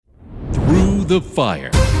the Fire.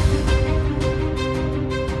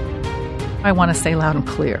 I want to say loud and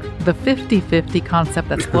clear, the 50-50 concept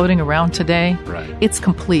that's floating around today, Right. It's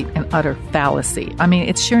complete and utter fallacy. I mean,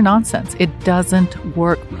 it's sheer nonsense. It doesn't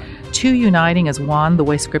work. Right. Two uniting as one, the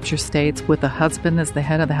way Scripture states, with the husband as the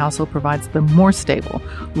head of the household provides the more stable,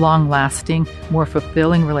 long-lasting, more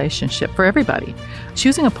fulfilling relationship for everybody.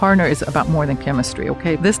 Choosing a partner is about more than chemistry,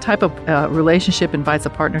 okay? This type of relationship invites a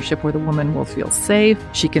partnership where the woman will feel safe,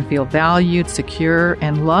 she can feel valued, secure,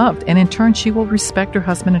 and loved, and in turn, she will respect her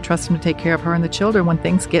husband and trust him to take care of her and the children when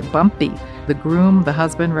things get bumpy. The groom, the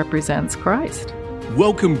husband, represents Christ.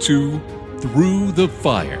 Welcome to Through the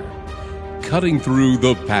Fire, cutting through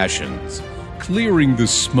the passions, clearing the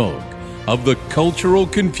smoke of the cultural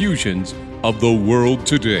confusions of the world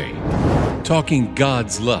today, talking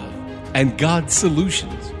God's love and God's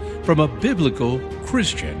solutions from a biblical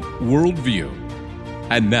Christian worldview.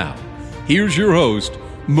 And now, here's your host,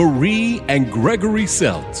 Marie and Gregory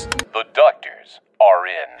Seltz. The doctors are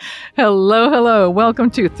in. Hello. Welcome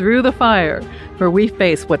to Through the Fire, where we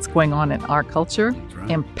face what's going on in our culture,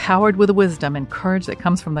 empowered with the wisdom and courage that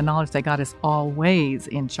comes from the knowledge that God is always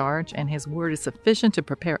in charge and His Word is sufficient to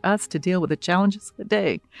prepare us to deal with the challenges of the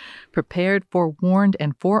day, prepared, forewarned,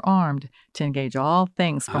 and forearmed to engage all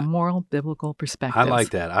things from moral, biblical perspectives. I like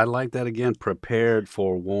that. I like that again. Prepared,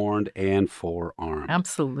 forewarned, and forearmed.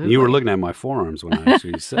 Absolutely. And you were looking at my forearms when I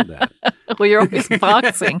actually said that. Well, you're always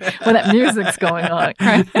boxing when that music's going on,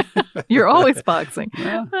 right? You're always boxing.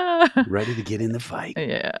 Yeah. Ready to get in the fight.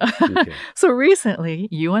 Yeah. Okay. So recently,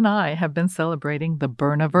 you and I have been celebrating the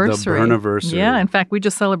Burniversary. The Burniversary. Yeah. In fact, we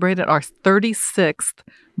just celebrated our 36th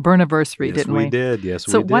Burniversary, Yes, didn't we? we did. Yes,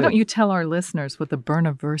 we So did. why don't you tell our listeners what the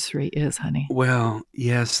Burniversary is, honey? Well,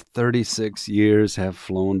 yes, 36 years have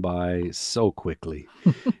flown by so quickly.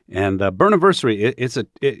 And Burniversary,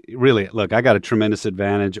 really, look, I got a tremendous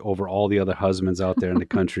advantage over all the other husbands out there in the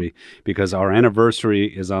country because our anniversary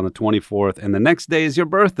is on the 24th and the next day is your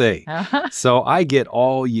birthday. Uh-huh. So I get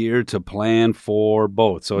all year to plan for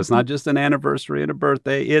both. So it's not just an anniversary and a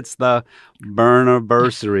birthday, it's the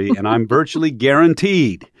Burniversary. And I'm virtually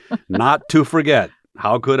guaranteed not to forget.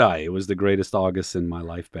 How could I? It was the greatest August in my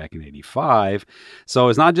life back in 85. So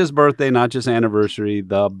it's not just birthday, not just anniversary,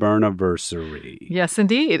 the Burniversary. Yes,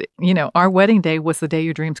 indeed. You know, our wedding day was the day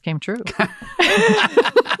your dreams came true.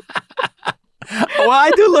 Well,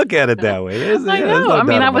 I do look at it that way. There's I no know. I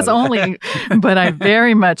mean, doubt I was about it. only, but I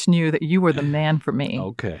very much knew that you were the man for me.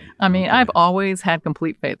 Okay. I mean, Okay. I've always had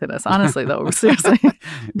complete faith in us. Honestly, though, seriously,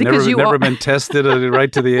 because never been tested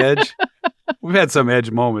right to the edge. We've had some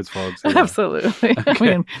edge moments, folks. you know. Absolutely. I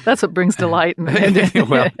mean, that's what brings delight and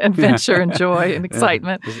Well, adventure and joy and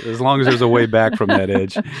excitement. As long as there's a way back from that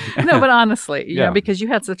edge. No, but honestly, you Yeah. know, because you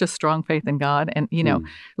had such a strong faith in God. And, you know,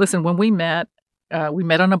 listen, when we met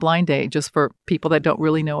on a blind date, just for people that don't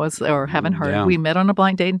really know us or haven't heard. Yeah. We met on a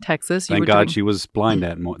blind date in Texas. Thank God she was blind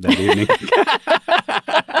that evening.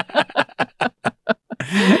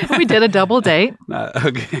 We did a double date.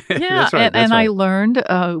 Okay. Yeah, That's right. and I learned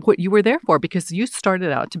what you were there for because you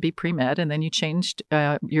started out to be pre-med and then you changed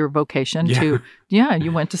your vocation to,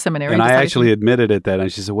 you went to seminary. And I decided actually admitted it that.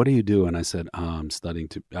 And she said, "What do you do?" And I said, "I'm studying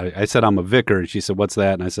to." I said, "I'm a vicar." And she said, "What's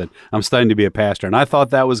that?" And I said, "I'm studying to be a pastor." And I thought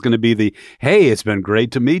that was going to be the, "Hey, it's been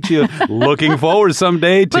great to meet you. Looking forward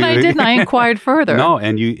someday to." But I didn't. I inquired further. No,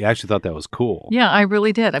 and you actually thought that was cool. Yeah, I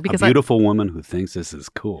really did. Because a beautiful woman who thinks this is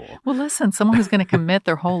cool. Well, listen, someone who's going to commit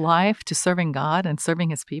their whole life to serving God and serving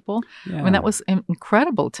His people. Yeah. I mean, that was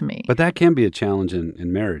incredible to me. But that can be a challenge in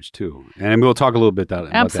marriage too. And we'll talk a little bit about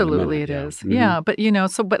Absolutely, that in a minute. it is. Mhm. Yeah, but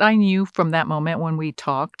but I knew from that moment when we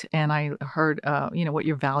talked and I heard, what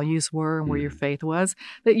your values were and where your faith was,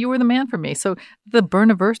 that you were the man for me. So the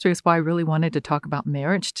Burniversary is why I really wanted to talk about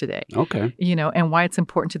marriage today. Okay. And why it's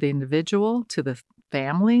important to the individual, to the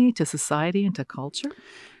family, to society, and to culture.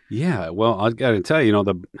 Yeah, well, I got to tell you,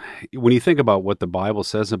 when you think about what the Bible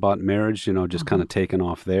says about marriage, just kind of taking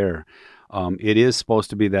off there, it is supposed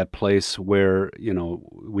to be that place where,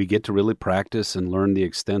 we get to really practice and learn the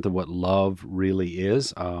extent of what love really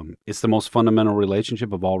is. It's the most fundamental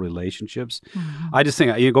relationship of all relationships. Mm-hmm. I just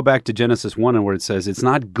think, you go back to Genesis 1 and where it says, it's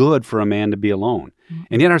not good for a man to be alone. Mm-hmm.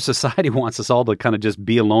 And yet our society wants us all to kind of just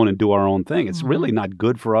be alone and do our own thing. It's really not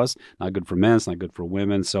good for us, not good for men, it's not good for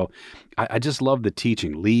women. So I just love the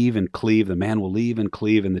teaching, leave and cleave. The man will leave and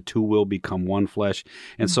cleave and the two will become one flesh.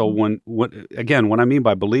 And so what I mean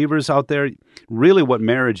by believers out there, really what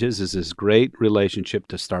marriage is this great relationship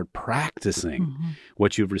to start practicing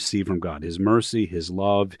what you've received from God, His mercy, His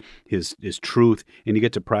love, His truth, and you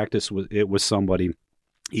get to practice it with somebody.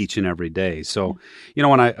 each and every day. So,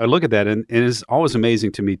 when I look at that, and it is always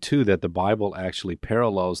amazing to me, too, that the Bible actually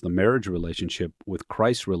parallels the marriage relationship with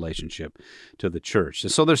Christ's relationship to the church.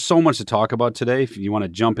 So there's so much to talk about today if you want to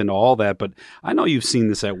jump into all that. But I know you've seen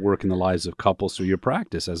this at work in the lives of couples through your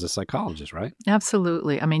practice as a psychologist, right?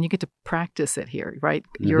 Absolutely. I mean, you get to practice it here, right?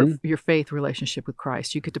 Your faith relationship with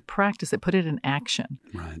Christ. You get to practice it, put it in action.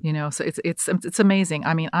 Right. So it's amazing.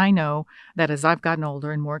 I mean, I know that as I've gotten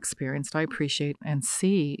older and more experienced, I appreciate and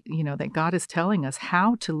see, that God is telling us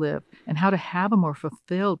how to live and how to have a more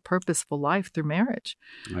fulfilled, purposeful life through marriage.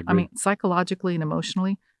 I mean, psychologically and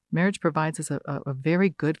emotionally, marriage provides us a very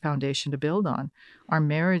good foundation to build on. Our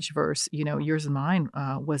marriage verse, yours and mine,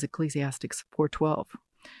 was Ecclesiastes 4:12.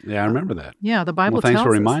 Yeah, I remember that. Yeah, the Bible tells us. Well,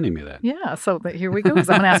 thanks for reminding me of that. Yeah, so here we go, because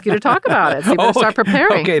I'm going to ask you to talk about it. So you better start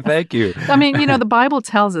preparing. Okay, thank you. I mean, the Bible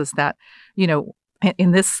tells us that,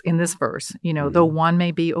 in this verse, though one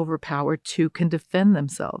may be overpowered, two can defend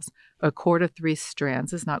themselves. A cord of 3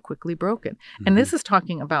 strands is not quickly broken. And this is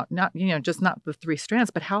talking about not the 3 strands,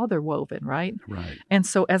 but how they're woven, right? Right. And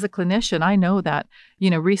so as a clinician, I know that,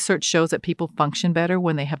 research shows that people function better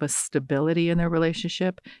when they have a stability in their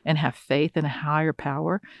relationship and have faith in a higher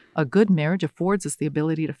power. A good marriage affords us the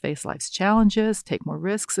ability to face life's challenges, take more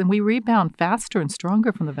risks, and we rebound faster and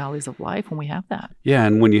stronger from the valleys of life when we have that. Yeah,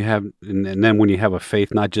 and when you have, and then when you have a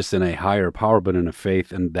faith not just in a higher power, but in a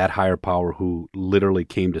faith in that higher power who literally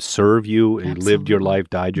came to serve you and Absolutely. lived your life,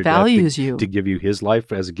 died your Values death you. to give you his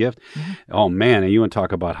life as a gift. Yeah. Oh man, and you want to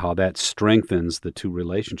talk about how that strengthens the two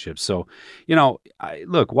relationships. So,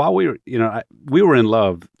 look, while we were in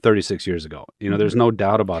love 36 years ago. There's no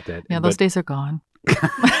doubt about that. Yeah, those days are gone.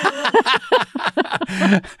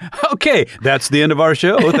 Okay, that's the end of our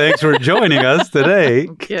show. Thanks for joining us today.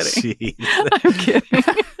 I'm kidding. Jeez. I'm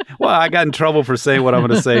kidding. Well, I got in trouble for saying what I'm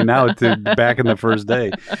going to say now back in the first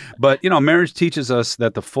day. But, marriage teaches us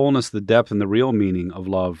that the fullness, the depth, and the real meaning of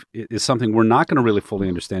love is something we're not going to really fully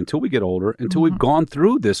understand until we get older, until we've gone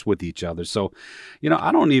through this with each other. So,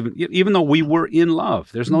 I don't even though we were in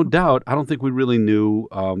love, there's no doubt, I don't think we really knew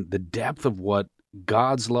the depth of what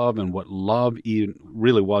God's love and what love even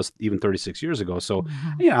really was even 36 years ago. So,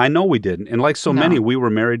 yeah, I know we didn't. And like so many, we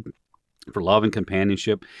were married for love and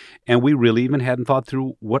companionship, and we really even hadn't thought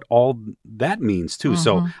through what all that means too.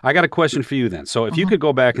 So I got a question for you then. So if you could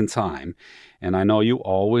go back in time, and I know you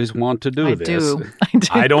always want to do this. I do.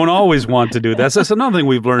 I don't always want to do this. That's another thing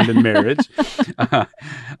we've learned in marriage.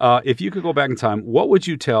 If you could go back in time, what would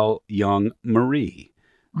you tell young Marie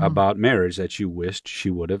about marriage that you wished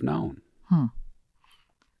she would have known?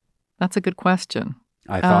 That's a good question.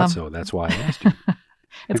 I thought so. That's why I asked you.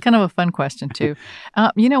 It's kind of a fun question, too.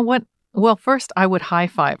 You know what? Well, first, I would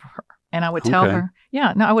high-five her, and I would tell her,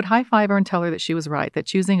 I would high-five her and tell her that she was right, that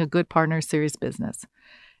choosing a good partner is serious business.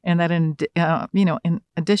 And that, in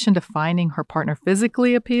addition to finding her partner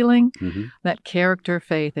physically appealing, that character,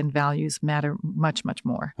 faith, and values matter much, much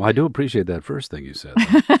more. Well, I do appreciate that first thing you said.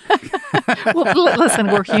 Well, listen,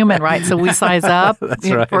 we're human, right? So we size up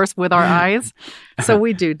first with our eyes. So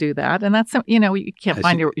we do that. And that's, you can't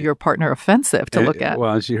find your partner offensive to look at.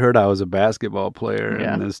 Well, she heard I was a basketball player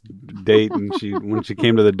in this date. And when she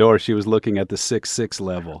came to the door, she was looking at the 6'6"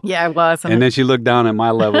 level. Yeah, I was. And then she looked down at my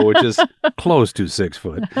level, which is close to 6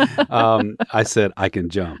 foot. I said, I can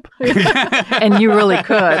jump. And you really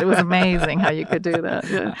could. It was amazing how you could do that.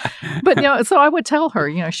 Yeah. But, so I would tell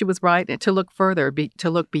her, she was right to look further, to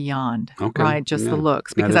look beyond, right? Just the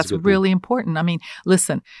looks, because that's really important. I mean,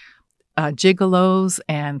 listen, gigolos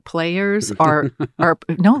and players are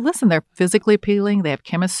they're physically appealing. They have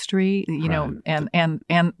chemistry,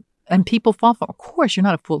 and people fall for it. Of course, you're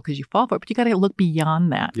not a fool because you fall for it, but you got to look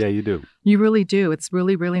beyond that. Yeah, you do. You really do. It's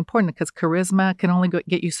really, really important because charisma can only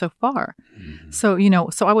get you so far. So,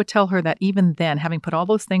 so I would tell her that even then, having put all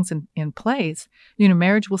those things in place,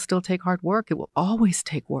 marriage will still take hard work. It will always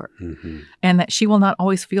take work. And that she will not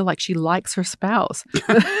always feel like she likes her spouse.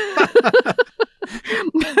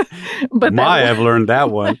 But I've learned that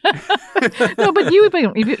one. No, but you've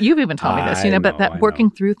even taught me this, but that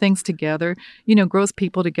working through things together, grows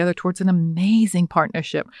people together towards an amazing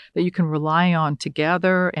partnership that you can rely on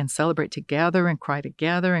together and celebrate together and cry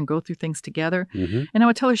together and go through things together. And I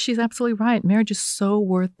would tell her she's absolutely right. Marriage is so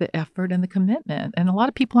worth the effort and the commitment. And a lot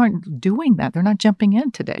of people aren't doing that. They're not jumping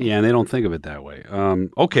in today. Yeah, and they don't think of it that way.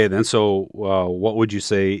 Okay, then. So what would you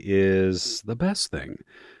say is the best thing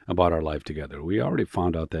about our life together? We already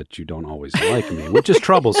found out that you don't always like me, which is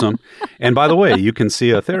troublesome. And by the way, you can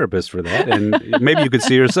see a therapist for that, and maybe you could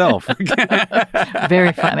see yourself.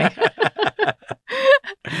 Very funny.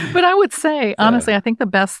 But I would say, honestly, I think the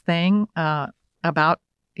best thing about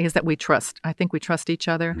is that we trust. I think we trust each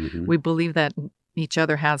other. We believe that each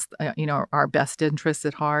other has, our best interests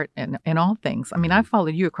at heart and in all things. I mean, I've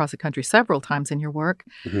followed you across the country several times in your work,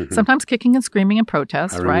 sometimes kicking and screaming in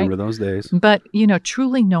protest, I right? remember those days. But,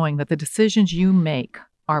 truly knowing that the decisions you make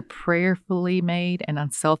are prayerfully made and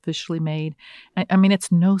unselfishly made. I mean,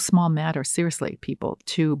 it's no small matter, seriously, people,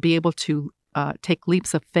 to be able to take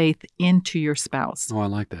leaps of faith into your spouse. Oh, I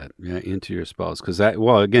like that. Yeah, into your spouse. Because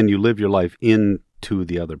again, you live your life into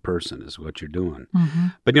the other person is what you're doing. Mm-hmm.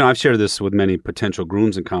 But, I've shared this with many potential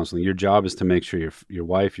grooms in counseling. Your job is to make sure your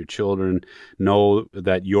wife, your children know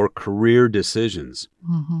that your career decisions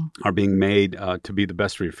are being made to be the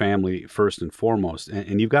best for your family first and foremost.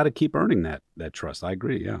 And you've got to keep earning that trust. I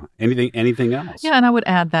agree, yeah. Anything else? Yeah, and I would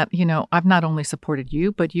add that, I've not only supported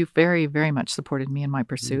you, but you've very, very much supported me in my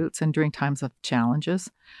pursuits and during times of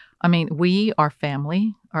challenges. I mean, we, our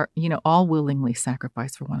family, are, all willingly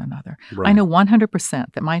sacrifice for one another. Right. I know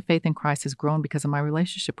 100% that my faith in Christ has grown because of my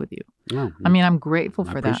relationship with you. Oh, I mean, I'm grateful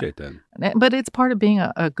for that. I appreciate that. But it's part of being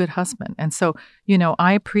a good husband. And so,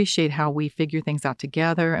 I appreciate how we figure things out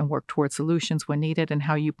together and work towards solutions when needed, and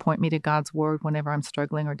how you point me to God's word whenever I'm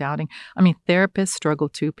struggling or doubting. I mean, therapists struggle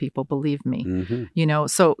too, people, believe me.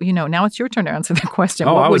 So, now it's your turn to answer the question.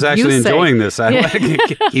 Oh, what I was actually enjoying this.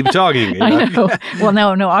 Keep talking. I know. Well,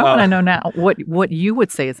 no, I want to know now what you would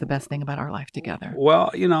say is the best thing about our life together.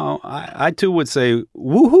 Well, I too would say,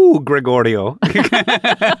 woohoo, Gregorio.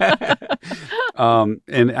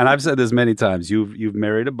 And I've said this many times. You've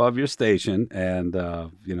married above your station, and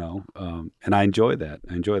and I enjoy that.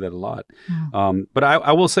 I enjoy that a lot. But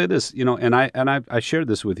I will say this, and I shared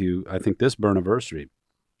this with you. I think this Burniversary.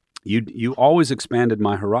 You always expanded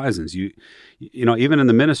my horizons. You even in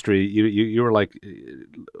the ministry, you were like,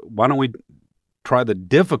 why don't we try the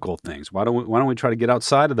difficult things? Why don't we try to get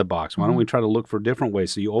outside of the box? Why don't we try to look for different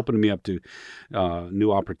ways? So you opened me up to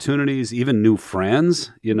new opportunities, even new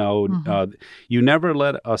friends. You never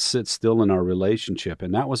let us sit still in our relationship,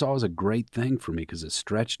 and that was always a great thing for me because it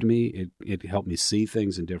stretched me. It helped me see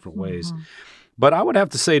things in different ways. But I would have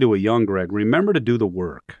to say to a young Greg, remember to do the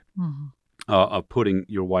work. Of putting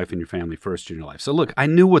your wife and your family first in your life. So look, I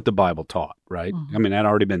knew what the Bible taught, right? I mean, I'd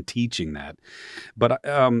already been teaching that. But,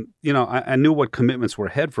 I knew what commitments were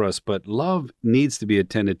ahead for us, but love needs to be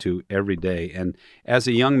attended to every day. And as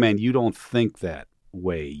a young man, you don't think that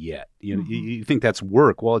way yet. You think that's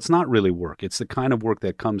work. Well, it's not really work. It's the kind of work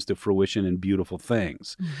that comes to fruition in beautiful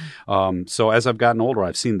things. So as I've gotten older,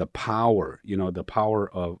 I've seen the power,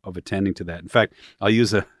 of attending to that. In fact, I'll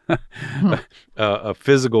use a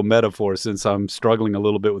physical metaphor since I'm struggling a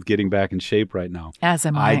little bit with getting back in shape right now. As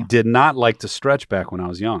am I. I did not like to stretch back when I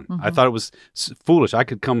was young. I thought it was foolish. I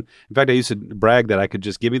could come. In fact, I used to brag that I could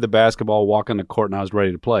just give me the basketball, walk on the court, and I was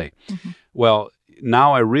ready to play. Well,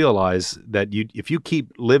 now I realize that if you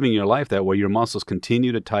keep living your life that way, your muscles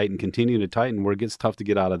continue to tighten, where it gets tough to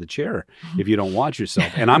get out of the chair if you don't watch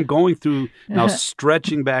yourself. And I'm going through now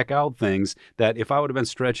stretching back out things that if I would have been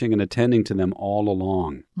stretching and attending to them all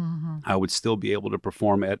along, I would still be able to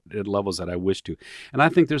perform at levels that I wish to. And I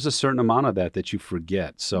think there's a certain amount of that you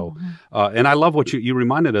forget. So, and I love what you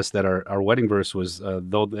reminded us that our wedding verse was,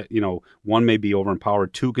 though that, one may be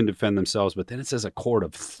overempowered, two can defend themselves, but then it says a cord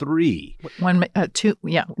of three. One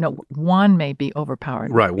may be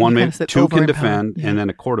overpowered. Right, two can defend, and then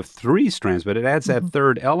a cord of three strands. But it adds that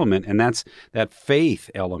third element, and that's that faith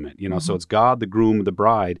element. So it's God, the groom, the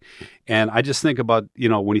bride. And I just think about,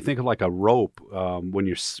 when you think of like a rope, when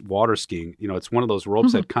you're water skiing, it's one of those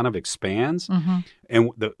ropes that kind of expands, and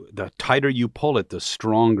the tighter you pull it, the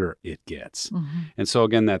stronger it gets. And so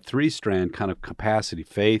again, that three strand kind of capacity,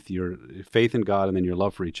 your faith in God, and then your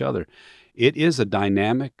love for each other. It is a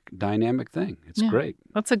dynamic thing. It's great.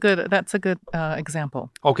 That's a good example.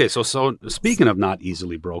 Okay, so speaking of not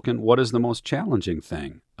easily broken, what is the most challenging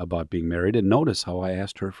thing about being married? And notice how I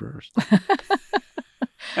asked her first.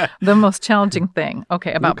 The most challenging thing.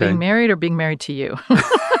 Okay, about being married or being married to you?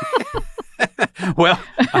 Well,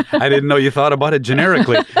 I didn't know you thought about it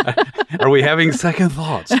generically. Are we having second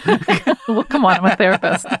thoughts? Well, come on, I'm a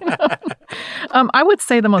therapist. I would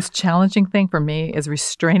say the most challenging thing for me is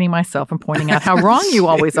restraining myself from pointing out how wrong you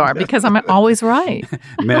always are, because I'm always right.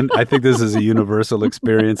 Man, I think this is a universal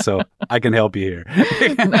experience, so I can help you here.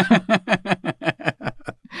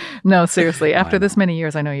 No, seriously. After this many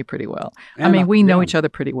years, I know you pretty well. And we know each other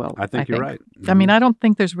pretty well. I think you're right. I mean, I don't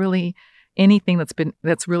think there's really anything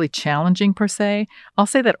that's really challenging per se. I'll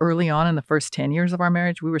say that early on in the first 10 years of our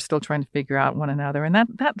marriage, we were still trying to figure out one another, and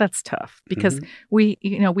that's tough because we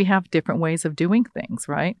have different ways of doing things,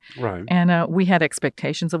 right? Right. And we had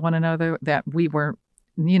expectations of one another that we were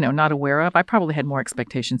not aware of. I probably had more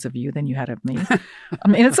expectations of you than you had of me. I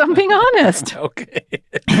mean, I'm being honest. Okay.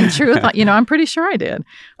 In truth, I'm pretty sure I did.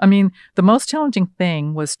 I mean, the most challenging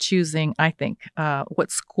thing was choosing, I think,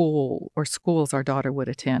 what school or schools our daughter would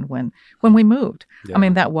attend when we moved. Yeah. I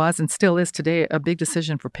mean, that was and still is today a big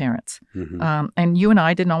decision for parents. Mm-hmm. And you and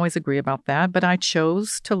I didn't always agree about that, but I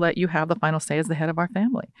chose to let you have the final say as the head of our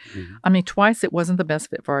family. Mm-hmm. I mean, twice it wasn't the best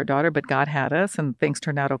fit for our daughter, but God had us and things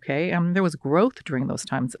turned out okay. There was growth during those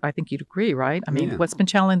times. I think you'd agree, right? I mean, Yeah. what's been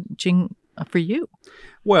challenging for you?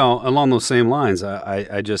 Well, along those same lines,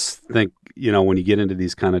 I just think, when you get into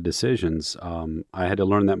these kind of decisions, I had to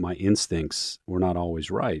learn that my instincts were not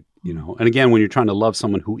always right, And again, when you're trying to love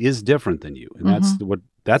someone who is different than you, and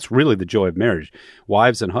that's really the joy of marriage.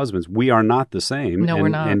 Wives and husbands, we are not the same. No, we're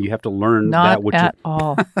not. And you have to learn Not that. at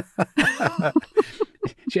all.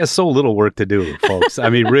 She has so little work to do, folks. I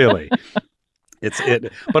mean, really.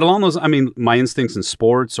 But along those, my instincts in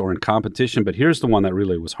sports or in competition, but here's the one that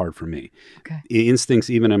really was hard for me. Okay. Instincts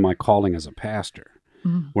even in my calling as a pastor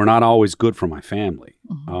were not always good for my family.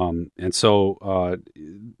 And so,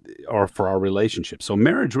 or for our relationship. So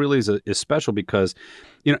marriage really is special because,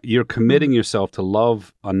 you're committing yourself to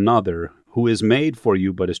love another who is made for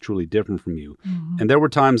you, but is truly different from you. And there were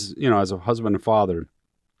times, as a husband and father,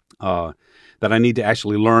 that I need to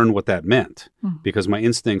actually learn what that meant because my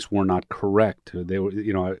instincts were not correct. They were,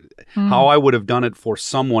 how I would have done it for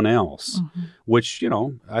someone else, which,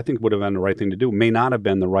 I think would have been the right thing to do, may not have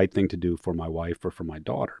been the right thing to do for my wife or for my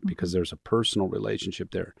daughter because there's a personal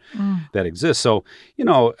relationship there that exists. So,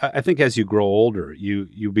 I think as you grow older,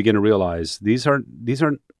 you begin to realize these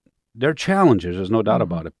aren't they're challenges, there's no doubt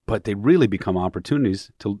about it, but they really become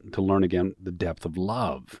opportunities to learn again the depth of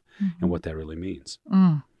love and what that really means.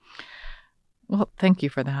 Well, thank you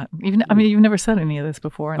for that. You've never said any of this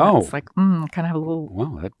before, and it's like, I kind of have a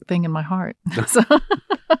little thing in my heart. So,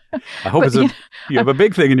 I hope you have a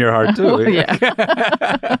big thing in your heart too. Well, yeah.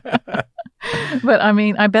 But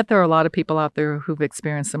I bet there are a lot of people out there who've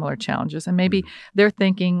experienced similar challenges, and maybe they're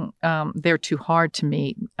thinking they're too hard to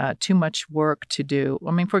meet, too much work to do.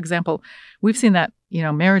 For example, we've seen that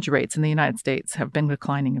marriage rates in the United States have been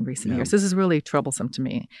declining in recent years. This is really troublesome to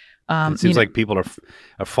me. It seems like people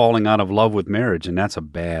are falling out of love with marriage, and that's a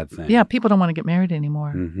bad thing. Yeah, people don't want to get married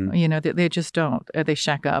anymore. They just don't. They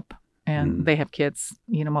shack up. And they have kids,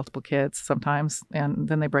 multiple kids sometimes, and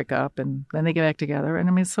then they break up and then they get back together.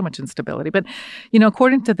 And it's so much instability. But,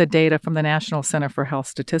 according to the data from the National Center for Health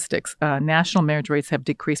Statistics, national marriage rates have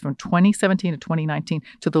decreased from 2017 to 2019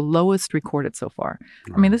 to the lowest recorded so far.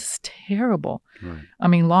 Right. This is terrible.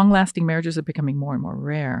 Right. Long-lasting marriages are becoming more and more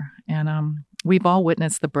rare. And we've all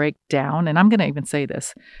witnessed the breakdown, and I'm going to even say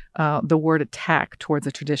this, the word attack towards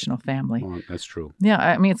a traditional family. Well, that's true.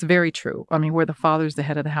 Yeah, it's very true. Where the father's the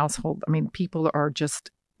head of the household, people are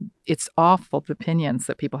just, it's awful the opinions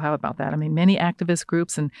that people have about that. Many activist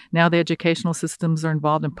groups and now the educational systems are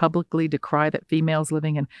involved and publicly decry that females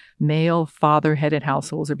living in male father-headed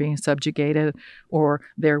households are being subjugated or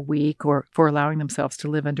they're weak or for allowing themselves to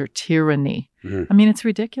live under tyranny. It's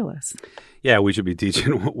ridiculous. Yeah, we should be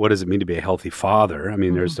teaching what does it mean to be a healthy father.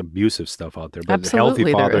 There's abusive stuff out there, but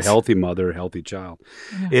Absolutely, a healthy father, healthy mother, healthy child.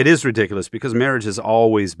 Yeah. It is ridiculous because marriage has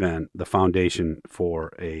always been the foundation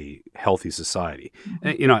for a healthy society.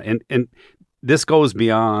 And this goes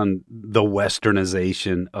beyond the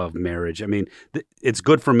westernization of marriage. It's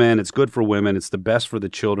good for men, it's good for women, it's the best for the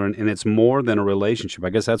children, and it's more than a relationship.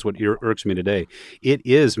 I guess that's what irks me today.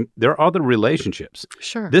 There are other relationships.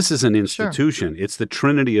 Sure. This is an institution. Sure. It's the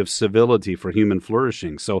trinity of civility for human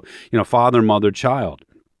flourishing. So, father, mother, child.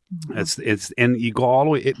 And you go all the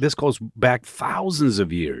way. This goes back thousands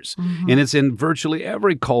of years, and it's in virtually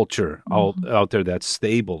every culture out there that's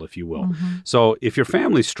stable, if you will. So if your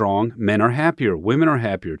family's strong, men are happier, women are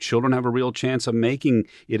happier, children have a real chance of making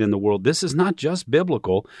it in the world. This is not just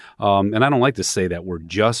biblical, and I don't like to say that word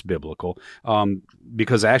 "just biblical,"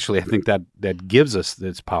 because actually I think that gives us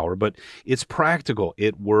its power, but it's practical.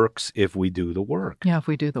 It works if we do the work. Yeah, if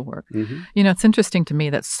we do the work. It's interesting to me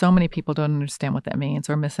that so many people don't understand what that means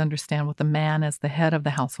or misunderstand what the man as the head of the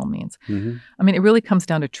household means. It really comes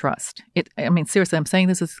down to trust. Seriously, I'm saying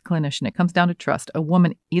this as a clinician. It comes down to trust. A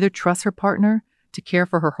woman either trusts her partner to care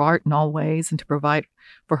for her heart in all ways and to provide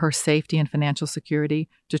for her safety and financial security,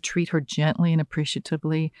 to treat her gently and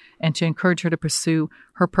appreciatively, and to encourage her to pursue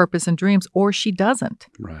her purpose and dreams, or she doesn't.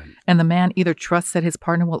 Right. And the man either trusts that his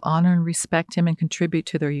partner will honor and respect him and contribute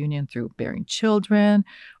to their union through bearing children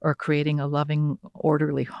or creating a loving,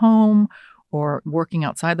 orderly home or working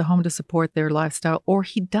outside the home to support their lifestyle, or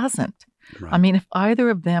he doesn't. Right. If either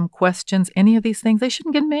of them questions any of these things, they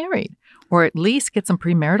shouldn't get married. or at least get some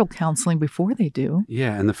premarital counseling before they do.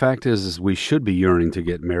 Yeah, and the fact is we should be yearning to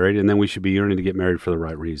get married, and then we should be yearning to get married for the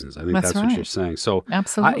right reasons. I think that's what right. you're saying. So,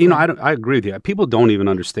 Absolutely. I agree with you. People don't even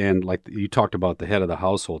understand, like you talked about the head of the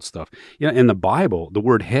household stuff. In the Bible, the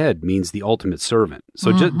word head means the ultimate servant.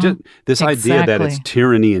 So just this idea that it's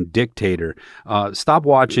tyranny and dictator. Stop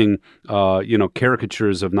watching,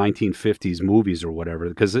 caricatures of 1950s movies or whatever,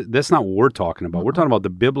 because that's not what we're talking about. We're talking about the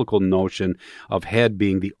biblical notion of head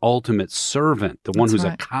being the ultimate servant, the one who's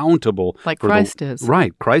accountable. Like Christ is.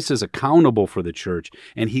 Right. Christ is accountable for the church,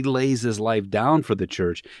 and he lays his life down for the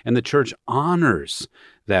church, and the church honors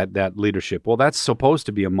that leadership. Well, that's supposed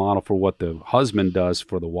to be a model for what the husband does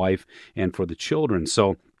for the wife and for the children.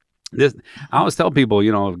 So I always tell people,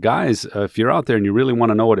 guys, if you're out there and you really want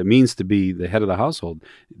to know what it means to be the head of the household,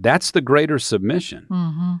 that's the greater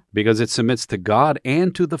submission, because it submits to God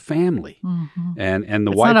and to the family. And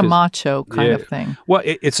the wife is not a macho kind of thing. Well,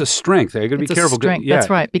 it's a strength. I got to be careful. Strength. Yeah. That's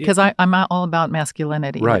right, because I'm all about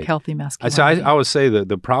masculinity, right. like healthy masculinity. I always say that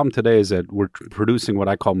the problem today is that we're producing what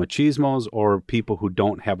I call machismos, or people who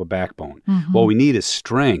don't have a backbone. What we need is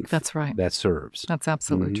strength. That's right. That serves. That's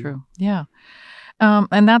absolutely true. Yeah.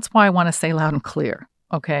 And that's why I want to say loud and clear,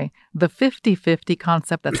 okay? The 50-50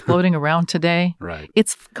 concept that's floating around today,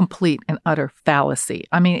 it's complete and utter fallacy.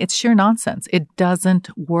 I mean, it's sheer nonsense. It doesn't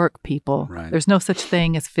work, people. There's no such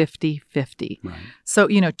thing as 50-50. So,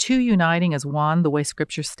 two uniting as one, the way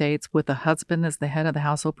Scripture states, with a husband as the head of the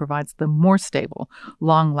household provides the more stable,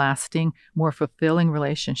 long-lasting, more fulfilling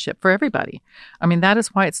relationship for everybody. I mean, that is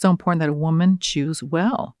why it's so important that a woman choose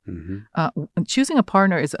well. Choosing a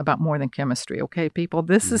partner is about more than chemistry, okay, people?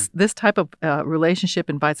 This type of relationship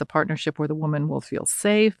invites a partnership where the woman will feel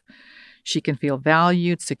safe, she can feel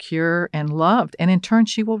valued, secure, and loved. And in turn,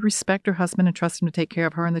 she will respect her husband and trust him to take care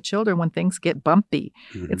of her and the children when things get bumpy.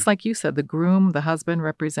 It's like you said, the groom, the husband,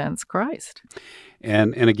 represents Christ.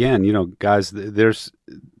 And again, guys, there's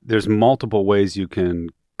multiple ways you can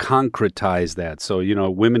concretize that. So,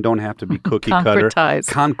 women don't have to be cookie cutter.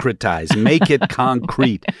 Concretize. Make it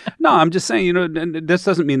concrete. No, I'm just saying, this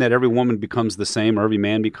doesn't mean that every woman becomes the same or every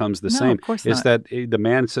man becomes the same. Of course it's not. that the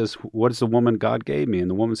man says, what is the woman God gave me? And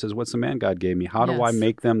the woman says, what's the man God gave me? How do I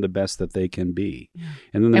make them the best that they can be?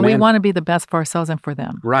 And then we want to be the best for ourselves and for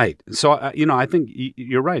them. Right. So, I think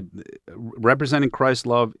you're right. Representing Christ's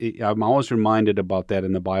love, I'm always reminded about that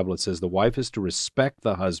in the Bible. It says the wife is to respect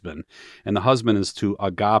the husband, and the husband is to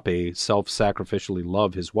agape, self-sacrificially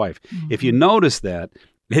love his wife. If you notice that,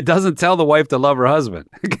 it doesn't tell the wife to love her husband.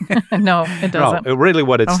 No, it doesn't. No, really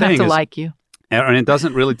what it's saying is... I don't have to like you. And it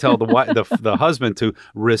doesn't really tell the husband to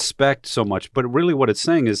respect so much, but really what it's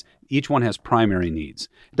saying is each one has primary needs.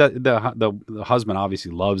 The husband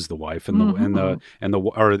obviously loves the wife or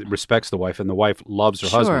respects the wife, and the wife loves her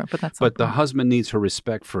husband. But the husband needs her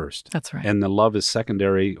respect first. That's right. And the love is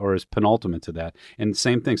secondary or is penultimate to that. And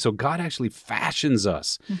same thing. So God actually fashions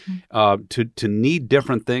us to need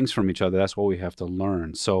different things from each other. That's what we have to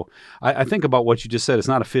learn. So I think about what you just said. It's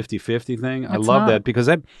not a 50-50 thing. I love that, because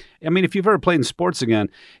if you've ever played in sports again,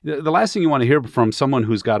 the last thing you want to hear from someone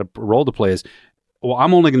who's got a role to play is, well,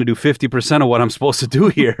 I'm only going to do 50% of what I'm supposed to do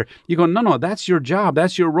here. You go, no, that's your job.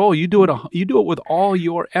 That's your role. You do it with all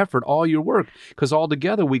your effort, all your work, because all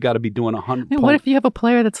together we got to be doing 100%. What if you have a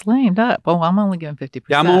player that's lamed up? Oh, I'm only giving 50%.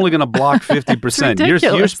 Yeah, I'm only going to block 50%.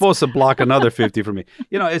 You're supposed to block another 50 for me.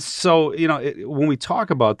 It's so, when we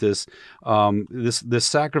talk about this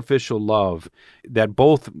sacrificial love that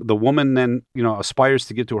both the woman then, aspires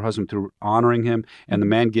to give to her husband through honoring him, and the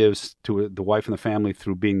man gives to the wife and the family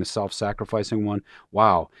through being the self-sacrificing one.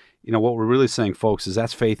 Wow. What we're really saying, folks, is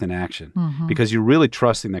that's faith in action, because you're really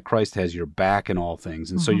trusting that Christ has your back in all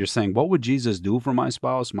things. And so you're saying, what would Jesus do for my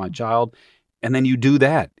spouse, my child? And then you do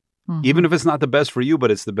that, even if it's not the best for you,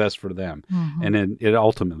 but it's the best for them. And then it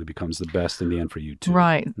ultimately becomes the best in the end for you too.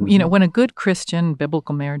 Right. When a good Christian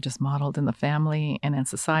biblical marriage is modeled in the family and in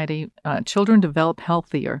society, children develop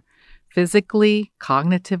healthier physically,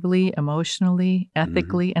 cognitively, emotionally,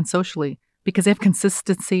 ethically, and socially, because they have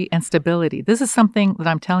consistency and stability. This is something that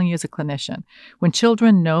I'm telling you as a clinician. When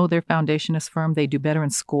children know their foundation is firm, they do better in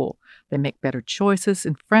school. They make better choices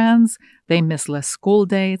in friends. They miss less school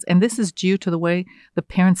days. And this is due to the way the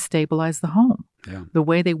parents stabilize the home, the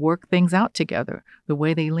way they work things out together, the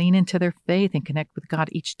way they lean into their faith and connect with God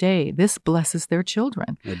each day. This blesses their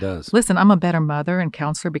children. It does. Listen, I'm a better mother and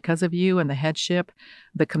counselor because of you and the headship,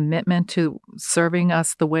 the commitment to serving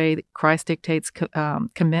us the way Christ dictates,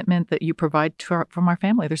 commitment that you provide from our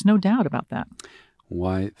family. There's no doubt about that.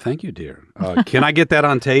 Why, thank you, dear. Can I get that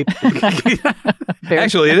on tape?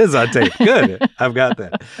 Actually, it is on tape. Good. I've got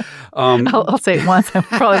that. I'll say it once. I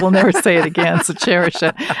probably will never say it again, so cherish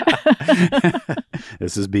it.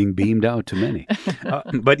 This is being beamed out to many.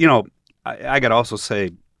 But, I got to also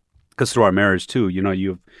say, because through our marriage, too,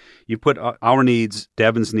 you put our needs,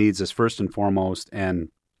 Devin's needs as first and foremost. And,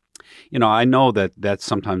 I know that that's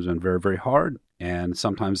sometimes been very, very hard. And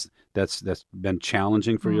sometimes that's been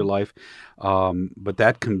challenging for your life. But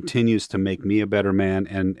that continues to make me a better man.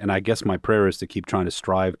 And I guess my prayer is to keep trying to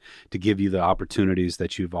strive to give you the opportunities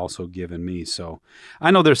that you've also given me. So I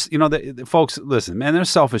know there's, folks, listen, man, there's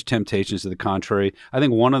selfish temptations to the contrary. I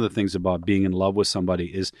think one of the things about being in love with somebody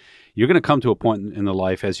is you're going to come to a point in the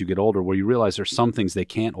life as you get older where you realize there's some things they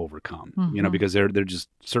can't overcome, because they're just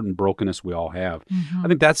certain brokenness we all have. I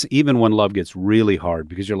think that's even when love gets really hard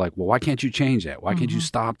because you're like, well, why can't you change that? Why can't you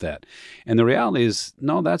stop that? And the reality is,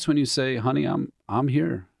 no, that's when you say, honey, I'm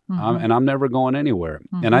here. And I'm never going anywhere.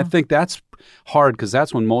 And I think that's hard because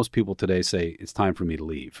that's when most people today say it's time for me to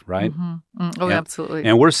leave, right? Absolutely.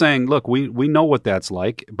 And we're saying, look, we know what that's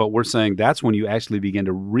like, but we're saying that's when you actually begin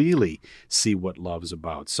to really see what love is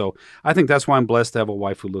about. So I think that's why I'm blessed to have a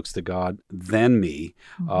wife who looks to God than me.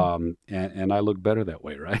 And I look better that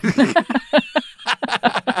way, right?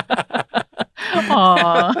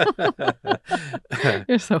 Aw.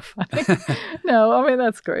 You're so funny. No, I mean,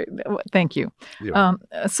 that's great. Thank you.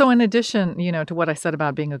 So in addition, to what I said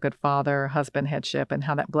about being a good father, husband, headship, and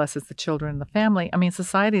how that blesses the children and the family, I mean,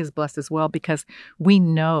 society is blessed as well because we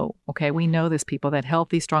know there's people that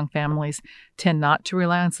healthy, strong families tend not to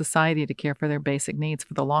rely on society to care for their basic needs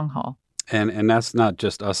for the long haul. And that's not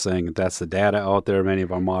just us saying it. That's the data out there. Many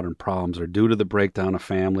of our modern problems are due to the breakdown of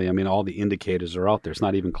family. I mean, all the indicators are out there. It's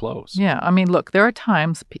not even close. Yeah. I mean, look, there are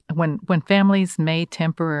times when families may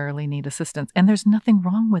temporarily need assistance, and there's nothing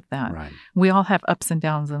wrong with that. Right. We all have ups and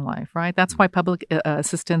downs in life, right? That's why public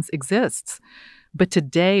assistance exists. But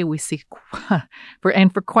today we see,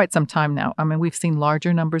 for quite some time now, I mean, we've seen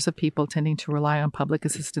larger numbers of people tending to rely on public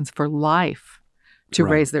assistance for life to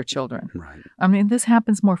raise their children. Right. I mean, this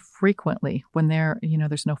happens more frequently when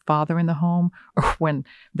there's no father in the home or when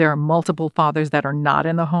there are multiple fathers that are not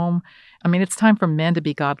in the home. I mean, it's time for men to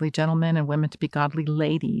be godly gentlemen and women to be godly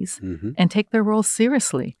ladies and take their roles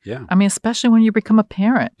seriously. Yeah. I mean, especially when you become a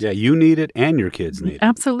parent. Yeah, you need it and your kids need it.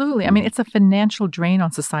 Absolutely. I mean, it's a financial drain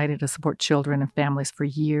on society to support children and families for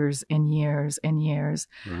years and years and years.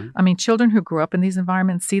 Right. I mean, children who grew up in these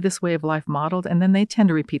environments see this way of life modeled, and then they tend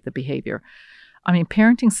to repeat the behavior. I mean,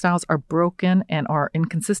 parenting styles are broken and are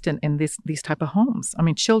inconsistent in these type of homes. I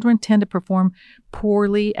mean, children tend to perform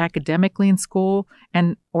poorly academically in school,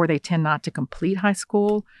 or they tend not to complete high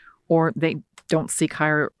school, or they don't seek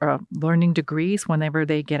higher learning degrees whenever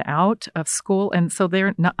they get out of school. And so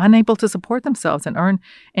they're unable to support themselves and earn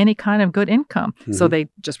any kind of good income. So they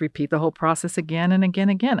just repeat the whole process again and again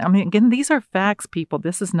and again. I mean, again, these are facts, people.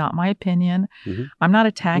 This is not my opinion. I'm not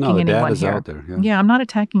attacking anyone here. Out there, yeah, I'm not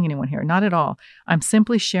attacking anyone here. Not at all. I'm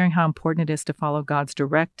simply sharing how important it is to follow God's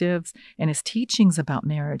directives and his teachings about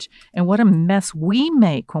marriage and what a mess we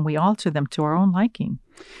make when we alter them to our own liking.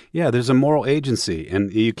 Yeah, there's a moral agency,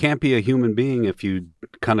 and you can't be a human being if you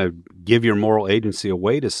kind of give your moral agency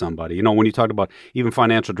away to somebody. When you talk about even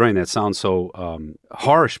financial drain, that sounds so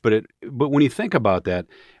harsh, but when you think about that,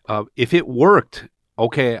 if it worked,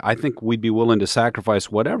 okay, I think we'd be willing to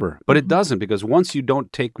sacrifice whatever, but it doesn't, because once you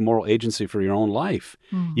don't take moral agency for your own life,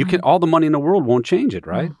 you can, all the money in the world won't change it,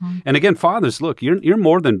 right? And again, fathers, look, you're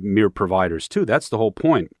more than mere providers too. That's the whole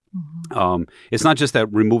point. It's not just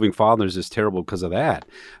that removing fathers is terrible because of that,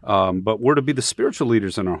 but we're to be the spiritual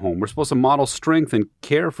leaders in our home. We're supposed to model strength and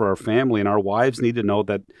care for our family, and our wives need to know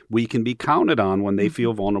that we can be counted on when they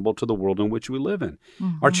feel vulnerable to the world in which we live in.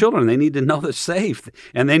 Our children, they need to know they're safe,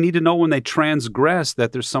 and they need to know when they transgress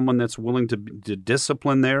that there's someone that's willing to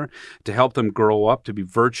discipline there, to help them grow up to be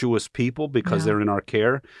virtuous people because they're in our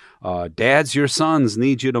care. Dads, your sons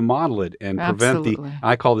need you to model it and prevent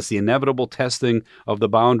I call this the inevitable testing of the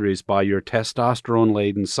boundaries by your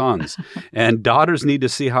testosterone-laden sons. And daughters need to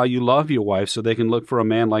see how you love your wife so they can look for a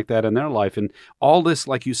man like that in their life. And all this,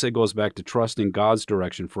 like you say, goes back to trusting God's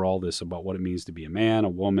direction for all this about what it means to be a man, a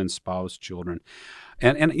woman, spouse, children.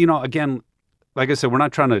 And again, like I said, we're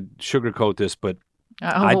not trying to sugarcoat this, but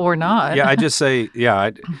we're not. I just say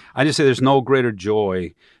there's no greater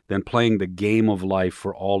joy than playing the game of life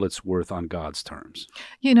for all it's worth on God's terms.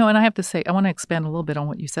 And I have to say, I want to expand a little bit on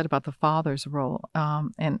what you said about the father's role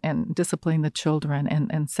and disciplining the children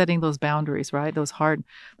and setting those boundaries, right? Those hard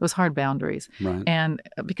boundaries. Right. And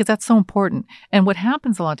because that's so important. And what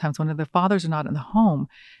happens a lot of times when the fathers are not in the home,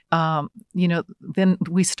 then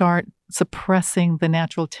we start suppressing the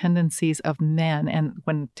natural tendencies of men. And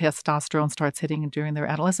when testosterone starts hitting during their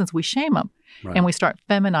adolescence, we shame them and we start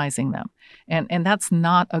feminizing them. And that's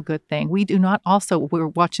not a good thing. We do not also, we're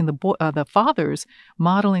watching the fathers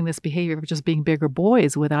modeling this behavior of just being bigger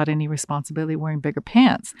boys without any responsibility, wearing bigger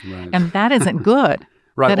pants. Right. And that isn't good.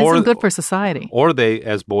 Right. That isn't good for society. Or they,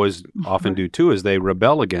 as boys often do too, is they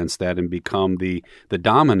rebel against that and become the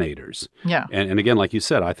dominators. Yeah. And again, like you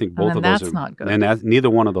said, I think both of those that's not good. And neither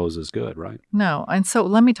one of those is good, right? No. And so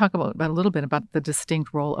let me talk about a little bit about the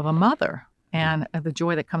distinct role of a mother and the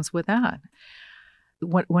joy that comes with that.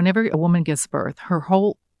 Whenever a woman gives birth, her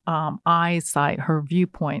whole eyesight, her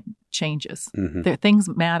viewpoint changes. Mm-hmm. Things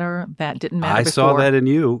matter that didn't matter I before. saw that in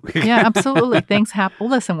you. Yeah, absolutely. Things happen. Well,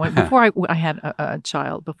 listen, before I had a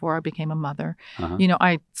child, before I became a mother,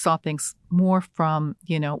 I saw things more from,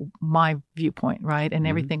 my viewpoint, right? And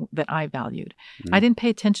everything that I valued. I didn't pay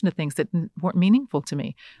attention to things that weren't meaningful to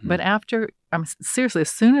me. But after, seriously, as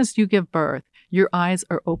soon as you give birth, your eyes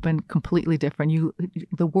are open completely different.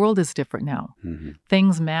 The world is different now.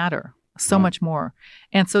 Things matter. So much more.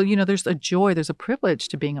 And so, there's a joy, there's a privilege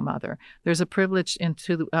to being a mother. There's a privilege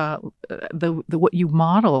into the what you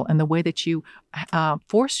model and the way that you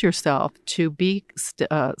force yourself to be,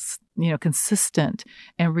 consistent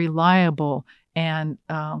and reliable and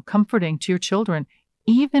comforting to your children,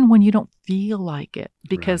 even when you don't feel like it,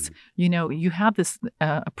 because, you have this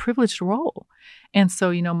a privileged role. And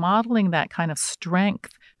so, modeling that kind of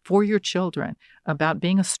strength for your children about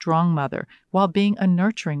being a strong mother while being a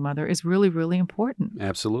nurturing mother is really, really important.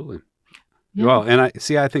 Absolutely. Yeah. Well, and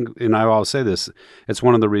I think, and I always say this, it's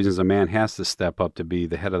one of the reasons a man has to step up to be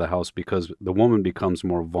the head of the house, because the woman becomes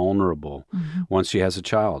more vulnerable once she has a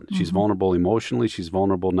child. She's vulnerable emotionally. She's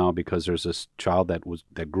vulnerable now because there's this child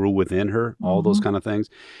that grew within her, all those kind of things.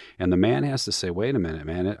 And the man has to say, wait a minute,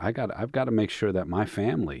 man, I've got to make sure that my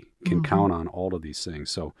family can count on all of these things.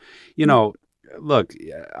 So, look,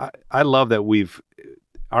 I love that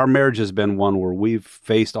our marriage has been one where we've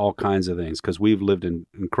faced all kinds of things, because we've lived in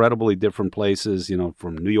incredibly different places,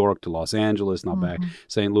 from New York to Los Angeles, now back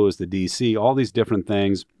St. Louis to D.C., all these different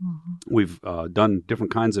things. We've done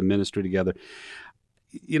different kinds of ministry together.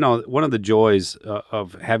 One of the joys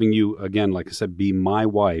of having you, again, like I said, be my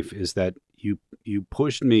wife is that you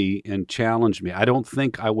pushed me and challenged me. I don't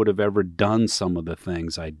think I would have ever done some of the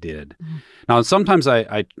things I did. Now, sometimes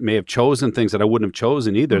I may have chosen things that I wouldn't have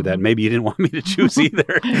chosen either, that maybe you didn't want me to choose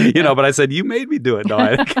either, but I said, you made me do it.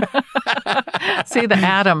 No, See, the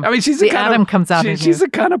Adam. She's Adam comes out. She's the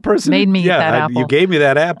kind of person. Made me eat that apple. You gave me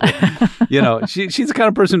that apple. She's the kind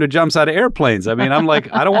of person who jumps out of airplanes. I'm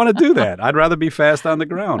like, I don't want to do that. I'd rather be fast on the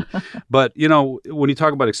ground. But, when you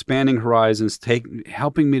talk about expanding horizons,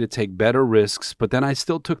 helping me to take better risks, but then I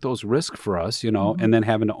still took those risks for us, and then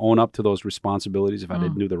having to own up to those responsibilities if I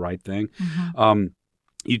didn't do the right thing.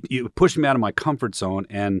 You pushed me out of my comfort zone.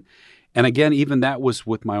 And again, even that was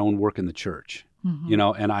with my own work in the church.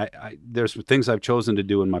 And I there's things I've chosen to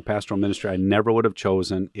do in my pastoral ministry I never would have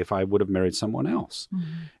chosen if I would have married someone else.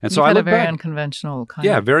 And so I look back, very unconventional kind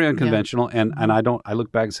of. Very unconventional. Yeah. And I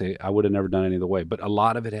look back and say I would have never done any other way. But a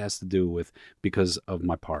lot of it has to do with because of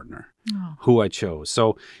my partner, who I chose.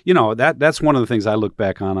 So, that's one of the things I look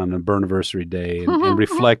back on a Burniversary Day and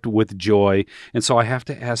reflect with joy. And so I have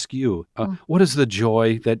to ask you, what is the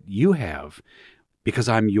joy that you have? Because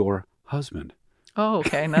I'm your husband. Oh,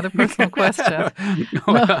 okay. Another personal question.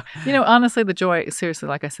 No, honestly, the joy, seriously,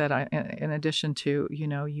 like I said, in addition to,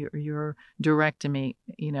 you're directing me,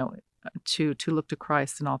 to look to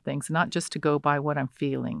Christ in all things, not just to go by what I'm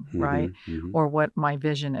feeling, right? Or what my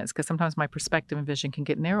vision is. Because sometimes my perspective and vision can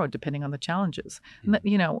get narrowed depending on the challenges.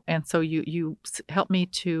 And so you help me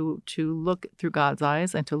to look through God's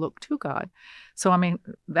eyes and to look to God. So,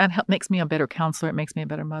 that makes me a better counselor. It makes me a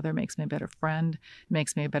better mother. It makes me a better friend. It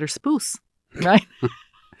makes me a better spouse. Right?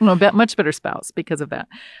 Much better spouse because of that.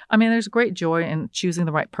 There's great joy in choosing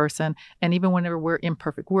the right person. And even whenever we're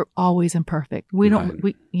imperfect, we're always imperfect.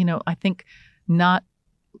 I think not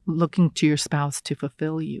looking to your spouse to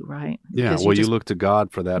fulfill you, right? Yeah, you look to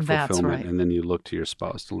God for that fulfillment, right. And then you look to your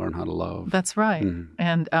spouse to learn how to love. That's right.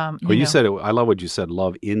 And you said it, I love what you said,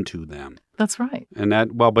 love into them. That's right. And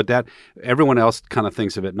that everyone else kind of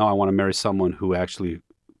thinks of it, no, I want to marry someone who actually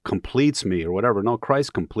completes me or whatever. No,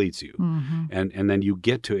 Christ completes you. And then you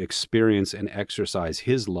get to experience and exercise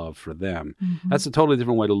his love for them. That's a totally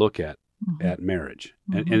different way to look at marriage.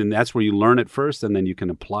 And that's where you learn it first and then you can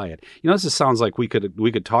apply it. This just sounds like we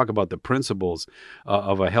could talk about the principles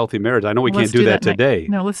of a healthy marriage. I know we can't do that today.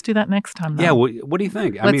 No, let's do that next time. Though. Yeah, what do you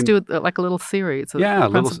think? Let's do it like a little series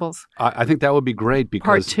of principles. I think that would be great because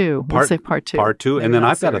part two. We'll say part two. Part two. And then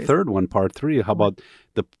I've got a third one, part three. How about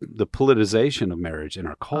the politicization of marriage in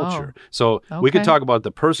our culture. Oh, So we could okay. talk about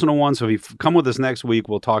the personal ones. So if you come with us next week,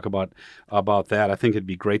 we'll talk about that. I think it'd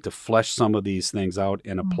be great to flesh some of these things out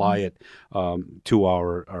and apply it to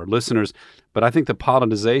our listeners. But I think the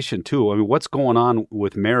politicization too. I mean, what's going on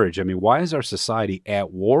with marriage? I mean, why is our society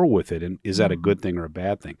at war with it? And is that a good thing or a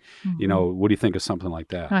bad thing? You know, what do you think of something like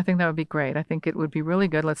that? I think that would be great. I think it would be really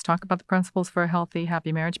good. Let's talk about the principles for a healthy,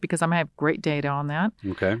 happy marriage because I might have great data on that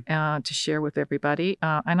Okay. to share with everybody.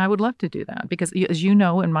 And I would love to do that because, as you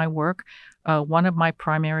know, in my work, one of my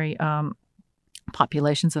primary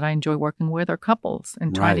populations that I enjoy working with are couples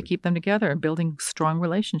and trying to Right. keep them together and building strong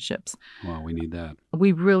relationships. Well, we need that.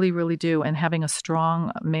 We really, really do. And having a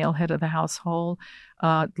strong male head of the household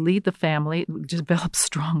lead the family, develop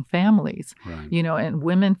strong families, Right. you know, and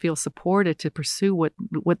women feel supported to pursue what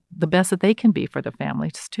the best that they can be for the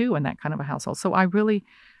families too in that kind of a household. So I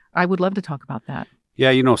would love to talk about that. Yeah,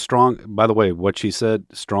 you know, strong. By the way, what she said: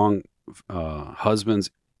 strong husbands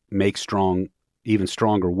make strong, even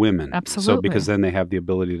stronger women. So Absolutely. because then they have the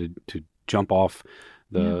ability to jump off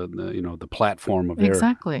the platform of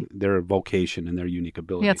Exactly. their vocation and their unique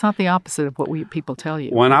ability. Yeah, it's not the opposite of what people tell you.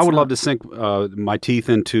 Well, and I It's would not. love to sink my teeth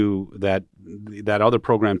into that other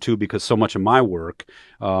program too, because so much of my work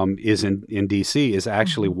is in D.C. is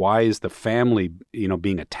actually why is the family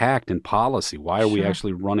being attacked in policy? Why are we Sure.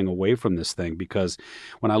 actually running away from this thing? Because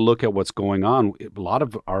when I look at what's going on, a lot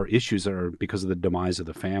of our issues are because of the demise of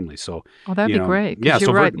the family. So Oh, that'd you be know, great. 'Cause yeah, you're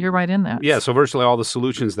so right. You're right in that. Yeah, so virtually all the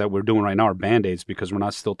solutions that we're doing right now are Band-Aids because we're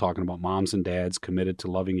not still talking about moms and dads committed to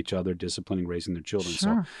loving each other, disciplining, raising their children.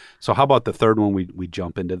 Sure. So how about the third one? We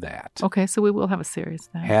jump into that. Okay, so we will have a series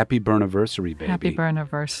then. Happy Burniversary, baby. Happy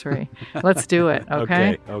Burniversary. Let's do it,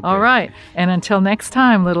 okay? Okay. All right. And until next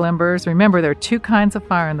time, little embers, remember there are two kinds of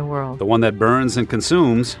fire in the world, The one that burns and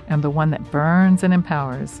consumes. and the one that burns and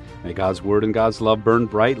empowers. May God's word and God's love burn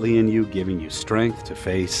brightly in you, giving you strength to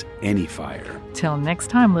face any fire. Till next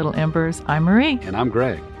time, little embers, I'm Marie. And I'm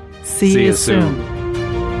Greg. See you soon.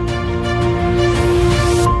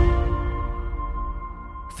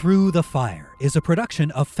 Through the Fire is a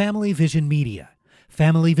production of Family Vision Media.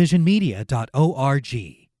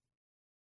 FamilyVisionMedia.org.